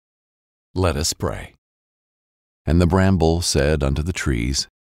Let us pray. And the bramble said unto the trees,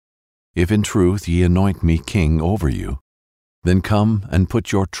 If in truth ye anoint me king over you, then come and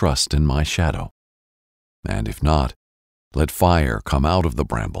put your trust in my shadow. And if not, let fire come out of the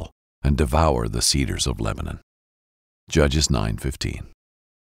bramble and devour the cedars of Lebanon. Judges 9:15.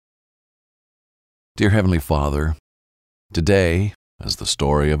 Dear Heavenly Father, today, as the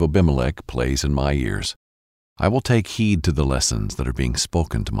story of Abimelech plays in my ears, I will take heed to the lessons that are being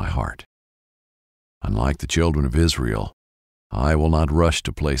spoken to my heart. Unlike the children of Israel, I will not rush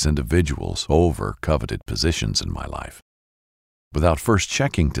to place individuals over coveted positions in my life, without first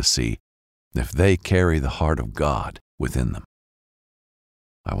checking to see if they carry the heart of God within them.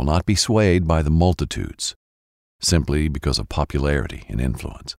 I will not be swayed by the multitudes, simply because of popularity and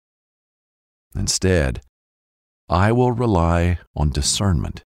influence. Instead, I will rely on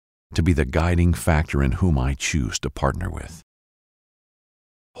discernment to be the guiding factor in whom I choose to partner with.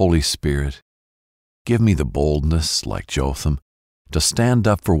 Holy Spirit, give me the boldness, like Jotham, to stand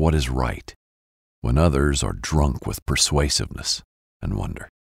up for what is right when others are drunk with persuasiveness and wonder.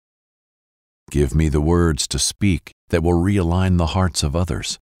 Give me the words to speak that will realign the hearts of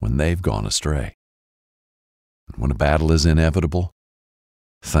others when they've gone astray. And when a battle is inevitable,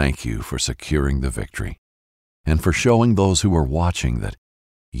 thank you for securing the victory and for showing those who are watching that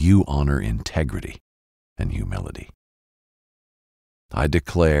you honor integrity and humility. I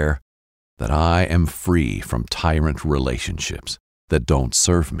declare that I am free from tyrant relationships that don't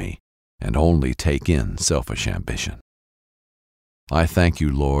serve me and only take in selfish ambition. I thank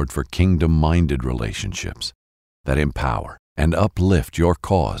you, Lord, for kingdom-minded relationships that empower and uplift your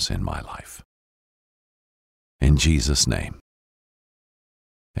cause in my life. In Jesus' name,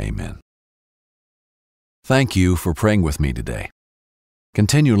 amen. Thank you for praying with me today.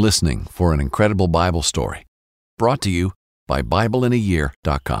 Continue listening for an incredible Bible story brought to you by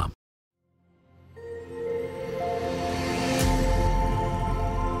BibleInAYear.com.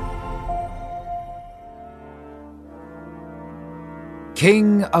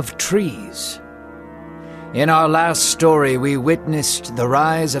 King of Trees. In our last story, we witnessed the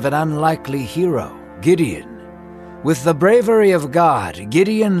rise of an unlikely hero, Gideon. With the bravery of God,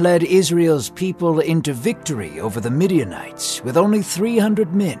 Gideon led Israel's people into victory over the Midianites with only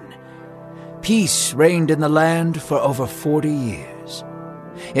 300 men. Peace reigned in the land for over 40 years.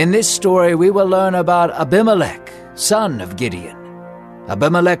 In this story, we will learn about Abimelech, son of Gideon.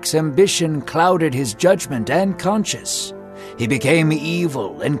 Abimelech's ambition clouded his judgment and conscience. He became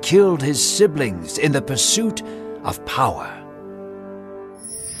evil and killed his siblings in the pursuit of power.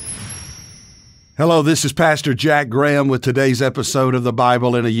 Hello, this is Pastor Jack Graham with today's episode of the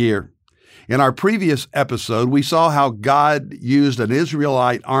Bible in a Year. In our previous episode, we saw how God used an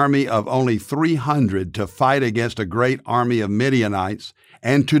Israelite army of only 300 to fight against a great army of Midianites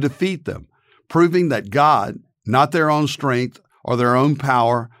and to defeat them, proving that God, not their own strength or their own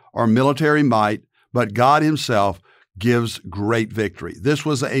power or military might, but God Himself gives great victory. This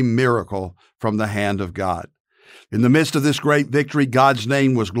was a miracle from the hand of God. In the midst of this great victory, God's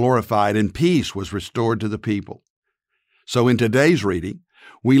name was glorified and peace was restored to the people. So in today's reading,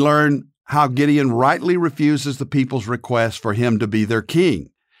 we learn how Gideon rightly refuses the people's request for him to be their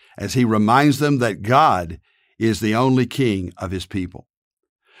king, as he reminds them that God is the only king of his people.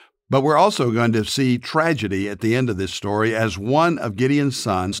 But we're also going to see tragedy at the end of this story as one of Gideon's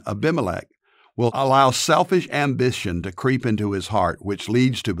sons, Abimelech, will allow selfish ambition to creep into his heart, which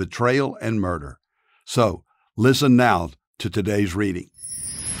leads to betrayal and murder. So, listen now to today's reading.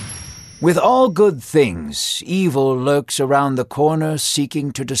 With all good things, evil lurks around the corner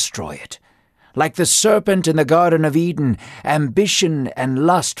seeking to destroy it. Like the serpent in the Garden of Eden, ambition and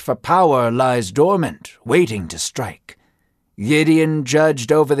lust for power lies dormant, waiting to strike. Gideon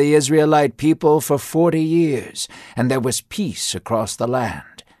judged over the Israelite people for 40 years, and there was peace across the land.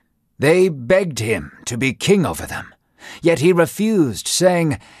 They begged him to be king over them. Yet he refused,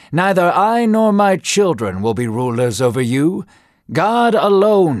 saying, "Neither I nor my children will be rulers over you. God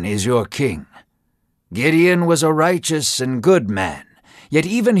alone is your king." Gideon was a righteous and good man, yet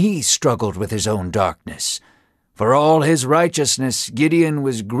even he struggled with his own darkness. For all his righteousness, Gideon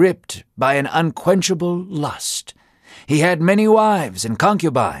was gripped by an unquenchable lust. He had many wives and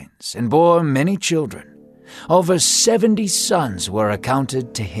concubines, and bore many children. Over 70 sons were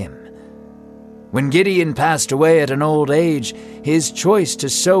accounted to him. When Gideon passed away at an old age, his choice to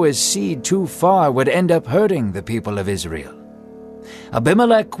sow his seed too far would end up hurting the people of Israel.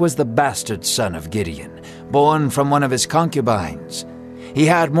 Abimelech was the bastard son of Gideon, born from one of his concubines. He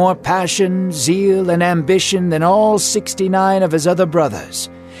had more passion, zeal, and ambition than all 69 of his other brothers,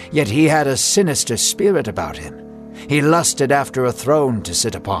 yet he had a sinister spirit about him. He lusted after a throne to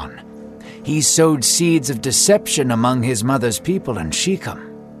sit upon. he sowed seeds of deception among his mother's people in Shechem.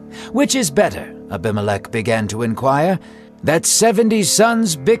 Which is better, Abimelech began to inquire, that 70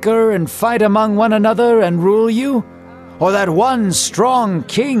 sons bicker and fight among one another and rule you, or that one strong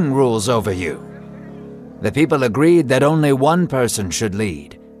king rules over you? The people agreed that only one person should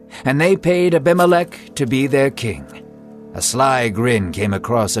lead, and they paid Abimelech to be their king. A sly grin came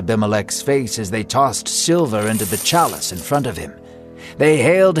across Abimelech's face as they tossed silver into the chalice in front of him. They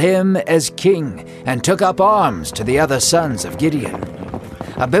hailed him as king and took up arms to the other sons of Gideon.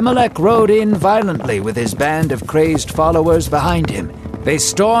 Abimelech rode in violently with his band of crazed followers behind him. They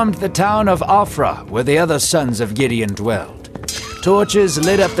stormed the town of Ophrah, where the other sons of Gideon dwelled. Torches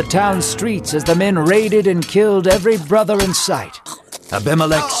lit up the town streets as the men raided and killed every brother in sight.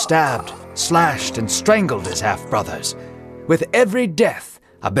 Abimelech stabbed, slashed, and strangled his half-brothers. With every death,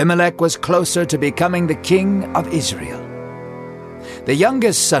 Abimelech was closer to becoming the king of Israel. The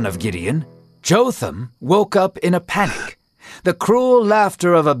youngest son of Gideon, Jotham, woke up in a panic. The cruel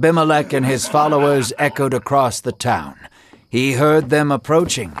laughter of Abimelech and his followers echoed across the town. He heard them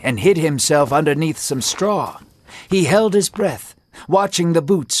approaching and hid himself underneath some straw. He held his breath, watching the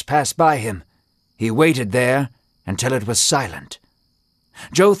boots pass by him. He waited there until it was silent.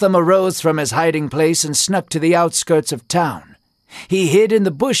 Jotham arose from his hiding place and snuck to the outskirts of town. He hid in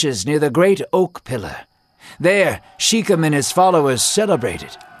the bushes near the great oak pillar. There, Shechem and his followers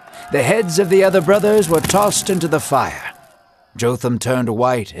celebrated. The heads of the other brothers were tossed into the fire. Jotham turned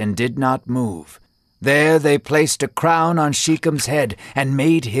white and did not move. There they placed a crown on Shechem's head and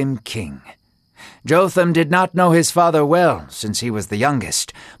made him king. Jotham did not know his father well, since he was the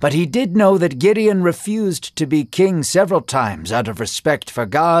youngest, but he did know that Gideon refused to be king several times out of respect for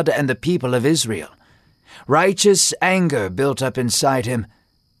God and the people of Israel. Righteous anger built up inside him.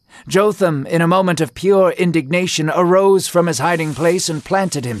 Jotham, in a moment of pure indignation, arose from his hiding place and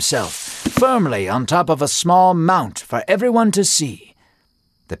planted himself firmly on top of a small mount for everyone to see.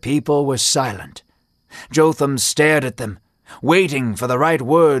 The people were silent. Jotham stared at them, waiting for the right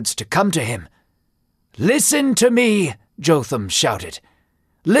words to come to him. "Listen to me," Jotham shouted.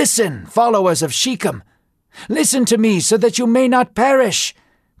 "Listen, followers of Shechem. Listen to me so that you may not perish.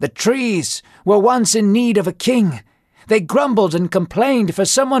 The trees were once in need of a king. They grumbled and complained for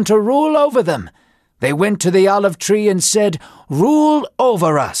someone to rule over them. They went to the olive tree and said, 'Rule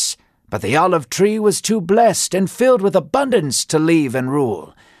over us.' But the olive tree was too blessed and filled with abundance to leave and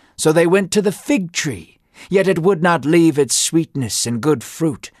rule. So they went to the fig tree, yet it would not leave its sweetness and good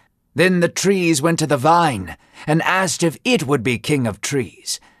fruit. Then the trees went to the vine and asked if it would be king of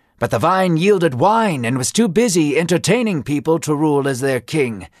trees. But the vine yielded wine and was too busy entertaining people to rule as their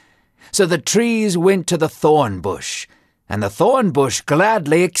king. So the trees went to the thorn bush, and the thorn bush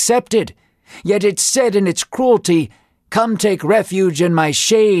gladly accepted. Yet it said in its cruelty, 'Come take refuge in my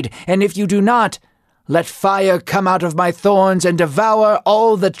shade, and if you do not, let fire come out of my thorns and devour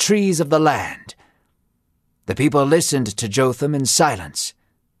all the trees of the land.'" The people listened to Jotham in silence.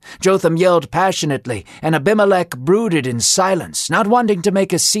 Jotham yelled passionately, and Abimelech brooded in silence, not wanting to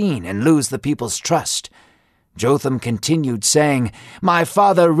make a scene and lose the people's trust. Jotham continued, saying, "My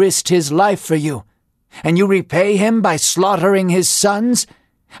father risked his life for you, and you repay him by slaughtering his sons?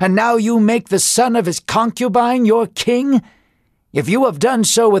 And now you make the son of his concubine your king? If you have done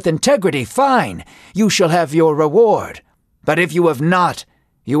so with integrity, fine, you shall have your reward. But if you have not,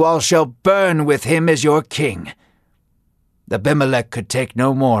 you all shall burn with him as your king." Abimelech could take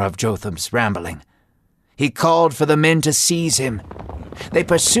no more of Jotham's rambling. He called for the men to seize him. They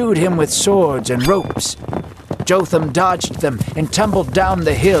pursued him with swords and ropes. Jotham dodged them and tumbled down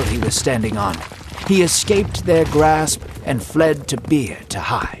the hill he was standing on. He escaped their grasp and fled to Beer to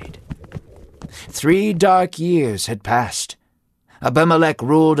hide. 3 dark years had passed. Abimelech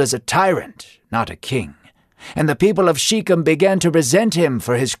ruled as a tyrant, not a king, and the people of Shechem began to resent him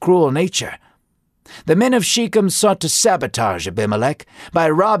for his cruel nature. The men of Shechem sought to sabotage Abimelech by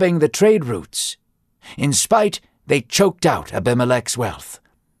robbing the trade routes. In spite, they choked out Abimelech's wealth.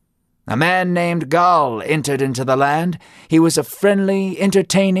 A man named Gaal entered into the land. He was a friendly,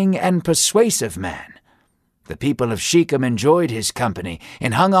 entertaining, and persuasive man. The people of Shechem enjoyed his company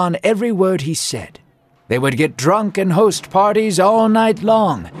and hung on every word he said. They would get drunk and host parties all night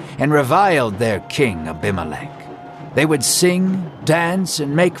long and reviled their king Abimelech. They would sing, dance,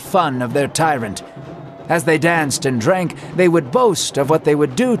 and make fun of their tyrant. As they danced and drank, they would boast of what they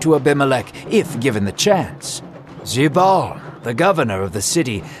would do to Abimelech if given the chance. Zebul, the governor of the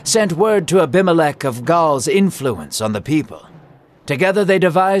city, sent word to Abimelech of Gaal's influence on the people. Together they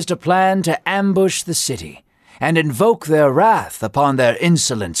devised a plan to ambush the city and invoke their wrath upon their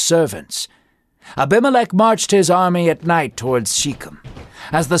insolent servants. Abimelech marched his army at night towards Shechem.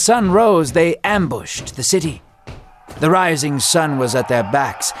 As the sun rose, they ambushed the city. The rising sun was at their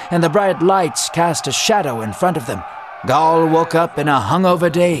backs, and the bright lights cast a shadow in front of them. Gaal woke up in a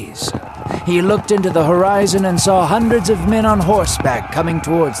hungover daze. He looked into the horizon and saw hundreds of men on horseback coming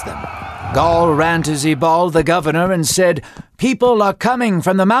towards them. Gaal ran to Zebal, the governor, and said, "People are coming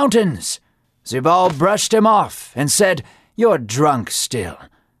from the mountains." Zebal brushed him off and said, "You're drunk still.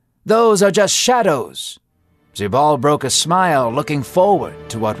 Those are just shadows." Zebal broke a smile, looking forward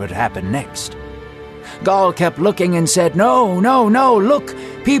to what would happen next. Gaal kept looking and said, "No, look,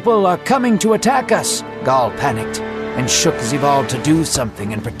 people are coming to attack us." Gaal panicked and shook Zebal to do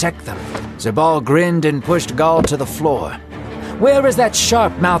something and protect them. Zebal grinned and pushed Gaal to the floor. "Where is that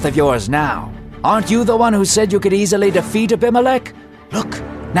sharp mouth of yours now? Aren't you the one who said you could easily defeat Abimelech? Look,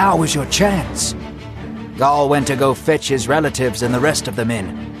 now is your chance." Gaal went to go fetch his relatives and the rest of the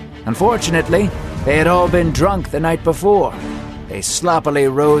men. Unfortunately, they had all been drunk the night before. They sloppily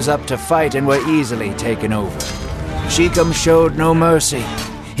rose up to fight and were easily taken over. Shechem showed no mercy.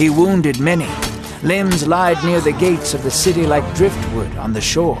 He wounded many. Limbs lied near the gates of the city like driftwood on the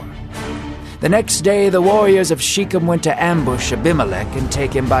shore. The next day, the warriors of Shechem went to ambush Abimelech and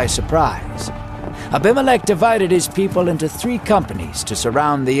take him by surprise. Abimelech divided his people into 3 companies to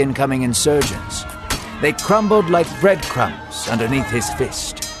surround the incoming insurgents. They crumbled like breadcrumbs underneath his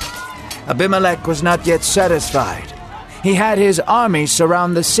fist. Abimelech was not yet satisfied. He had his army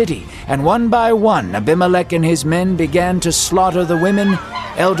surround the city, and one by one Abimelech and his men began to slaughter the women,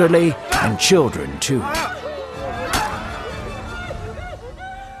 elderly, and children too.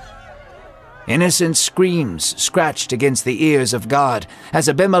 Innocent screams scratched against the ears of God as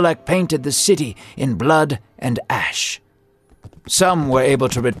Abimelech painted the city in blood and ash. Some were able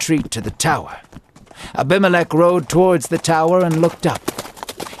to retreat to the tower. Abimelech rode towards the tower and looked up.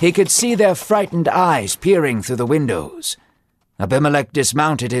 He could see their frightened eyes peering through the windows. Abimelech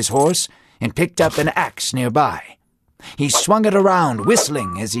dismounted his horse and picked up an axe nearby. He swung it around,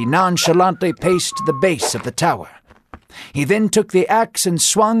 whistling as he nonchalantly paced the base of the tower. He then took the axe and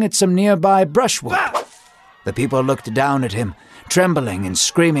swung at some nearby brushwood. The people looked down at him, trembling and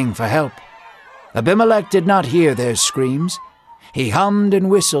screaming for help. Abimelech did not hear their screams. He hummed and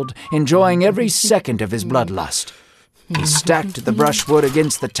whistled, enjoying every second of his bloodlust. He stacked the brushwood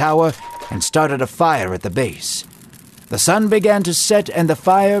against the tower and started a fire at the base. The sun began to set and the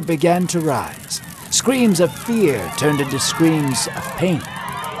fire began to rise. Screams of fear turned into screams of pain.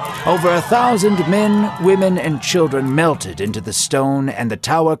 Over 1,000 men, women, and children melted into the stone, and the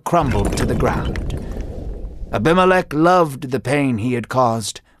tower crumbled to the ground. Abimelech loved the pain he had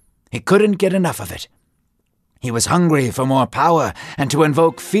caused. He couldn't get enough of it. He was hungry for more power and to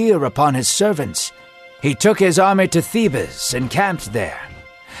invoke fear upon his servants. He took his army to Thebes and camped there.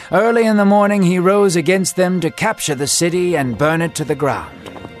 Early in the morning he rose against them to capture the city and burn it to the ground.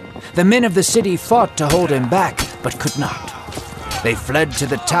 The men of the city fought to hold him back, but could not. They fled to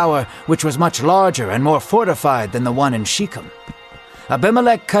the tower, which was much larger and more fortified than the one in Shechem.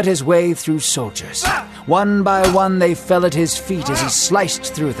 Abimelech cut his way through soldiers. One by one they fell at his feet as he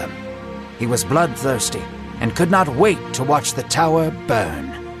sliced through them. He was bloodthirsty and could not wait to watch the tower burn.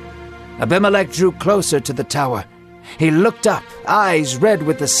 Abimelech drew closer to the tower. He looked up, eyes red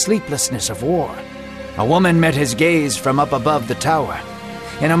with the sleeplessness of war. A woman met his gaze from up above the tower.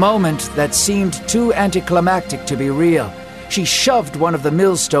 In a moment that seemed too anticlimactic to be real, she shoved one of the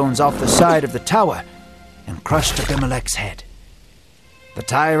millstones off the side of the tower and crushed Abimelech's head. The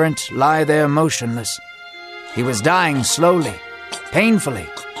tyrant lay there motionless. He was dying slowly, painfully,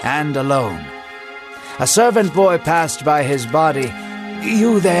 and alone. A servant boy passed by his body.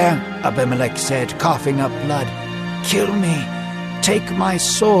 "You there," Abimelech said, coughing up blood. "Kill me. Take my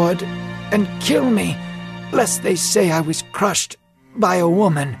sword and kill me, lest they say I was crushed by a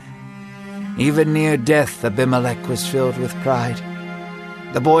woman." Even near death, Abimelech was filled with pride.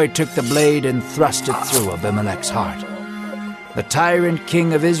 The boy took the blade and thrust it through Abimelech's heart. The tyrant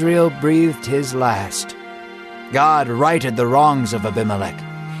king of Israel breathed his last. God righted the wrongs of Abimelech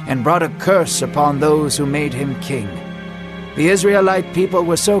and brought a curse upon those who made him king. The Israelite people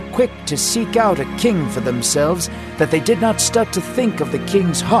were so quick to seek out a king for themselves that they did not stop to think of the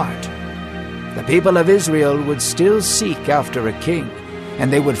king's heart. The people of Israel would still seek after a king,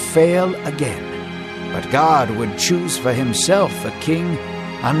 and they would fail again. But God would choose for himself a king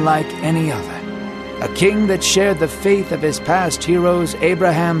unlike any other, a king that shared the faith of his past heroes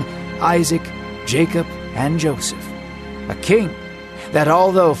Abraham, Isaac, Jacob, and Joseph, a king that,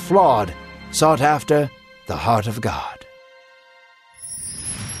 although flawed, sought after the heart of God.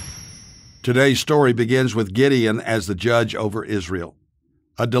 Today's story begins with Gideon as the judge over Israel.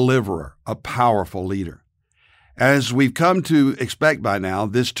 a deliverer, a powerful leader. As we've come to expect by now,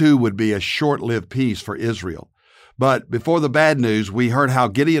 this too would be a short-lived peace for Israel. But before the bad news, we heard how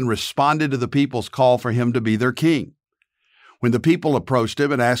Gideon responded to the people's call for him to be their king. When the people approached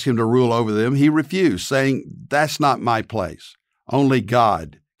him and asked him to rule over them, he refused, saying, "That's not my place. Only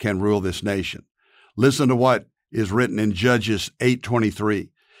God can rule this nation." Listen to what is written in Judges 8:23.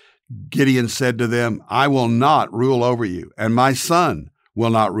 Gideon said to them, "I will not rule over you, and my son will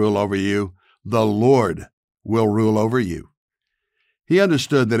not rule over you. The Lord will rule over you." He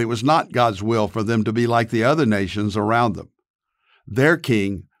understood that it was not God's will for them to be like the other nations around them. Their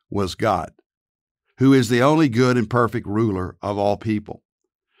king was God, who is the only good and perfect ruler of all people.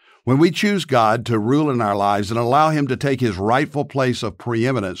 When we choose God to rule in our lives and allow Him to take His rightful place of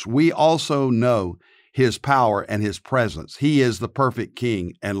preeminence, we also know His power and His presence. He is the perfect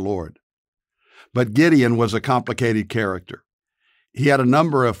King and Lord. But Gideon was a complicated character. He had a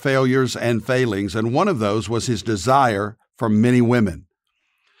number of failures and failings, and one of those was his desire for many women.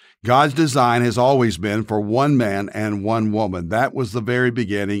 God's design has always been for one man and one woman. That was the very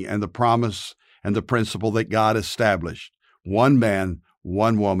beginning and the promise and the principle that God established. One man,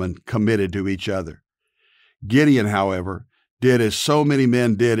 one woman committed to each other. Gideon, however, did as so many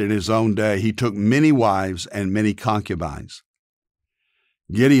men did in his own day. He took many wives and many concubines.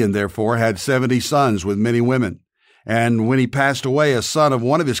 Gideon, therefore, had 70 sons with many women. And when he passed away, a son of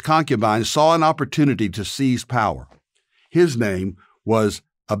one of his concubines saw an opportunity to seize power. His name was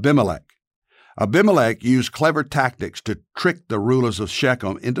Abimelech. Abimelech used clever tactics to trick the rulers of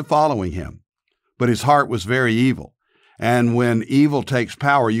Shechem into following him. But his heart was very evil. And when evil takes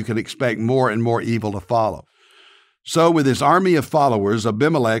power, you can expect more and more evil to follow. So with his army of followers,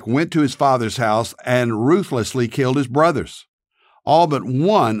 Abimelech went to his father's house and ruthlessly killed his brothers. All but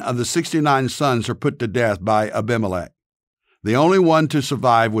one of the 69 sons are put to death by Abimelech. The only one to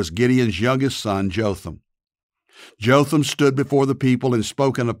survive was Gideon's youngest son, Jotham. Jotham stood before the people and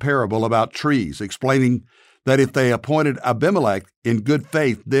spoke in a parable about trees, explaining that if they appointed Abimelech in good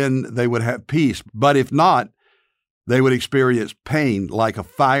faith, then they would have peace. But if not, they would experience pain like a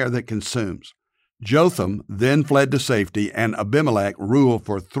fire that consumes. Jotham then fled to safety, and Abimelech ruled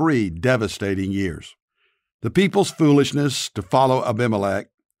for 3 devastating years. The people's foolishness to follow Abimelech,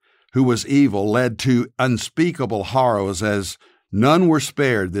 who was evil, led to unspeakable horrors as none were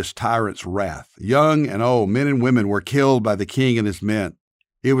spared this tyrant's wrath. Young and old, men and women were killed by the king and his men.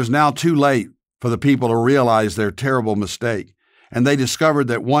 It was now too late for the people to realize their terrible mistake, and they discovered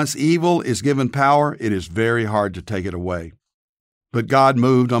that once evil is given power, it is very hard to take it away. But God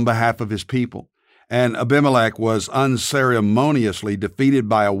moved on behalf of His people, and Abimelech was unceremoniously defeated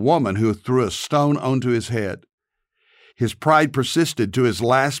by a woman who threw a stone onto his head. His pride persisted to his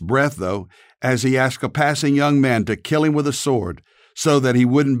last breath, though, as he asked a passing young man to kill him with a sword so that he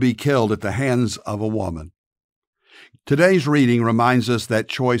wouldn't be killed at the hands of a woman. Today's reading reminds us that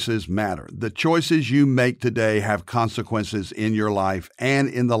choices matter. The choices you make today have consequences in your life and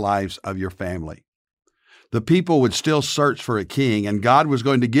in the lives of your family. The people would still search for a king, and God was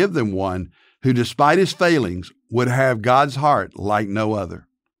going to give them one who, despite his failings, would have God's heart like no other.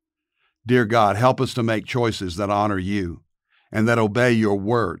 Dear God, help us to make choices that honor you and that obey your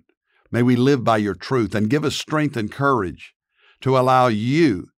word. May we live by your truth, and give us strength and courage to allow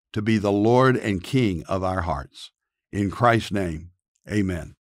you to be the Lord and King of our hearts. In Christ's name,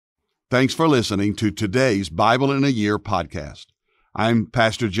 amen. Thanks for listening to today's Bible in a Year podcast. I'm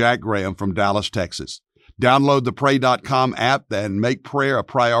Pastor Jack Graham from Dallas, Texas. Download the Pray.com app and make prayer a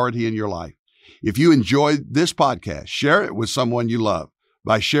priority in your life. If you enjoyed this podcast, share it with someone you love.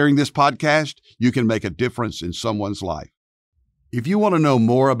 By sharing this podcast, you can make a difference in someone's life. If you want to know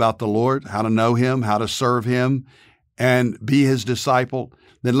more about the Lord, how to know Him, how to serve Him, and be His disciple,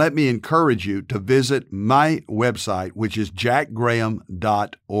 then let me encourage you to visit my website, which is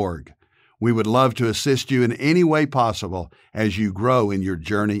jackgraham.org. We would love to assist you in any way possible as you grow in your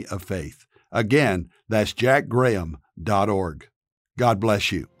journey of faith. Again, that's jackgraham.org. God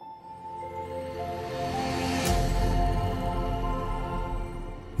bless you.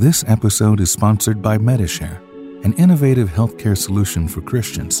 This episode is sponsored by Medi-Share, an innovative healthcare solution for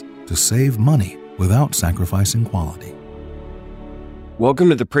Christians to save money without sacrificing quality. Welcome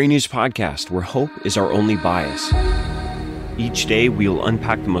to the Pray News Podcast, where hope is our only bias. Each day, we will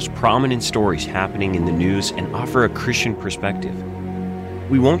unpack the most prominent stories happening in the news and offer a Christian perspective.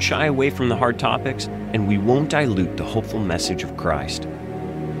 We won't shy away from the hard topics, and we won't dilute the hopeful message of Christ.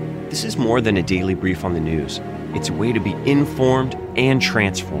 This is more than a daily brief on the news. It's a way to be informed and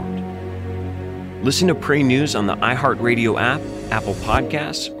transformed. Listen to Pray News on the iHeartRadio app, Apple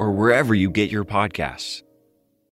Podcasts, or wherever you get your podcasts.